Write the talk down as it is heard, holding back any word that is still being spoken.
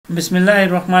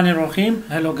Bismillahirrahmanirrahim.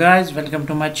 Hello guys, welcome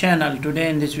to my channel. Today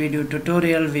in this video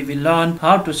tutorial we will learn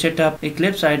how to set up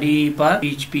Eclipse IDE for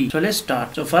PHP. So let's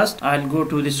start. So first I'll go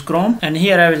to this Chrome and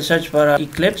here I will search for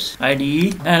Eclipse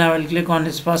IDE and I will click on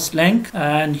this first link,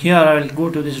 and here I will go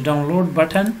to this download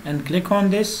button and click on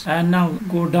this, and now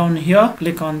go down here,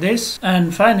 click on this,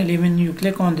 and finally when you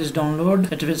click on this download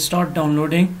it will start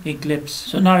downloading Eclipse.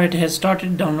 So now it has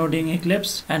started downloading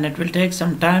Eclipse and it will take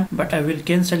some time, but I will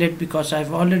cancel it because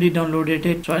I've already downloaded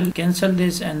it. So I'll cancel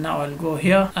this and now I'll go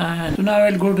here, and so now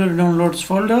I'll go to the downloads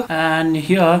folder, and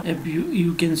here if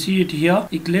you can see it here,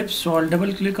 Eclipse. So I'll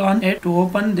double click on it to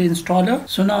open the installer.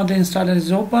 So now the installer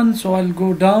is open, so I'll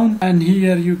go down and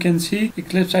here you can see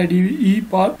Eclipse IDE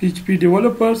for PHP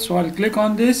developers. So I'll click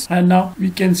on this and now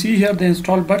we can see here the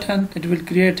install button. It will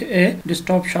create a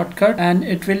desktop shortcut and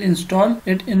it will install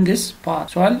it in this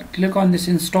path. So I'll click on this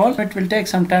install. It will take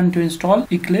some time to install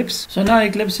Eclipse. So now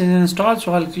Eclipse is installed,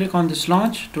 so I'll click on this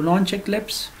launch to launch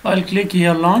Eclipse. I'll click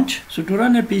here launch. So to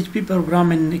run a PHP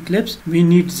program in Eclipse we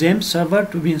need XAMPP server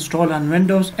to be installed on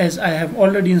Windows, as I have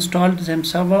already installed XAMPP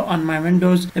server on my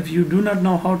Windows. If you do not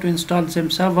know how to install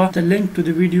XAMPP server, the link to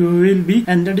the video will be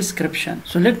in the description.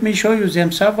 So let me show you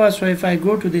XAMPP server. So if I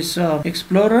go to this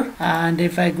Explorer and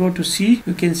if I go to C,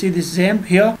 you can see this XAMPP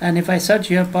here, and if I search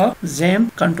here for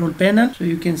XAMPP control panel, so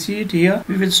you can see it here.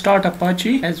 We will start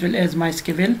Apache as well as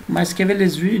MySQL. MySQL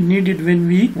is needed when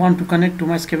we want to connect to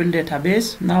MySQL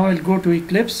database. Now I'll go to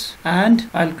Eclipse and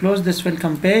I'll close this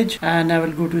welcome page and I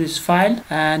will go to this file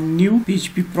and new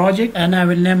PHP project, and I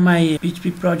will name my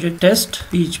PHP project test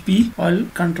PHP. I'll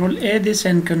control A this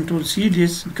and control C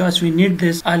this because we need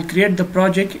this. I'll create the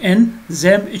project in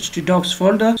XAMPP htdocs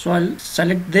folder. So I'll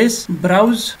select this,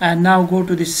 browse, and now go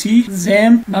to the C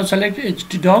XAMPP. Now select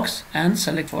htdocs and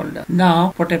select folder.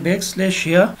 Now put a backslash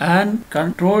here and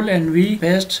control and V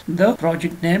paste the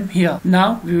project name here.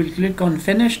 Now we will click on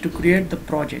finish to create the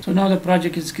project. So now the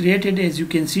project is created, as you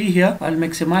can see here. I'll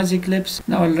maximize Eclipse.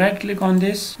 Now I'll right click on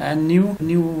this and new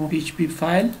PHP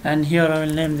file, and here I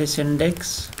will name this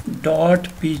index.php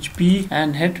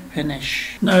and hit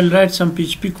finish. Now I'll write some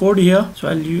PHP code here. So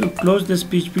I'll close this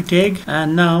PHP tag,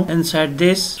 and now inside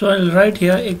this, so I'll write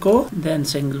here echo, then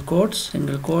single quote,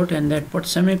 and then put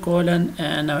semicolon,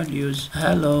 and I'll use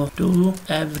hello to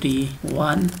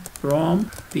everyone from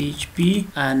PHP,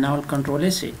 and now I'll control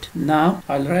S it. Now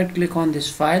I'll right click on this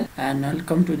file and I'll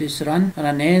come to this run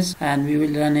as, and we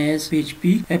will run as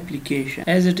PHP application,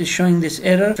 as it is showing this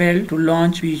error, failed to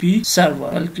launch PHP server.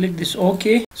 I'll click this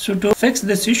OK. So to fix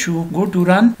this issue, go to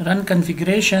run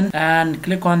configuration and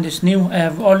click on this new. I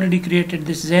have already created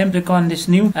this XAMPP. Click on this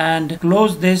new and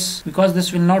close this, because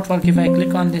this will not work. If I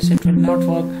click on this it will not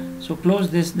work. So close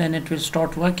this, then it will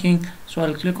start working. So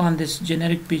I'll click on this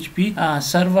generic PHP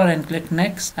server and click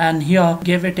next, and here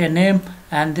give it a name,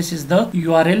 and this is the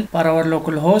URL for our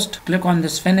local host. Click on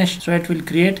this finish, so it will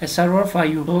create a server for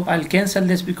you. So I'll cancel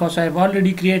this because I've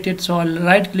already created. So I'll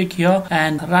right click here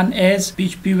and run as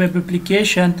PHP web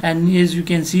application, and as you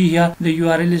can see here the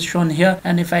URL is shown here,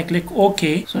 and if I click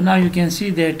OK, so now you can see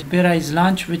that Opera is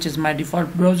launched, which is my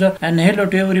default browser, and hello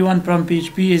to everyone from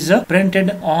PHP is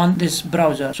printed on this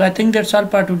browser. So I think that's all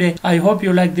for today. I hope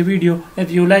you like the video.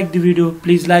 If you like the video,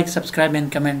 please like, subscribe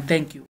and comment. Thank you.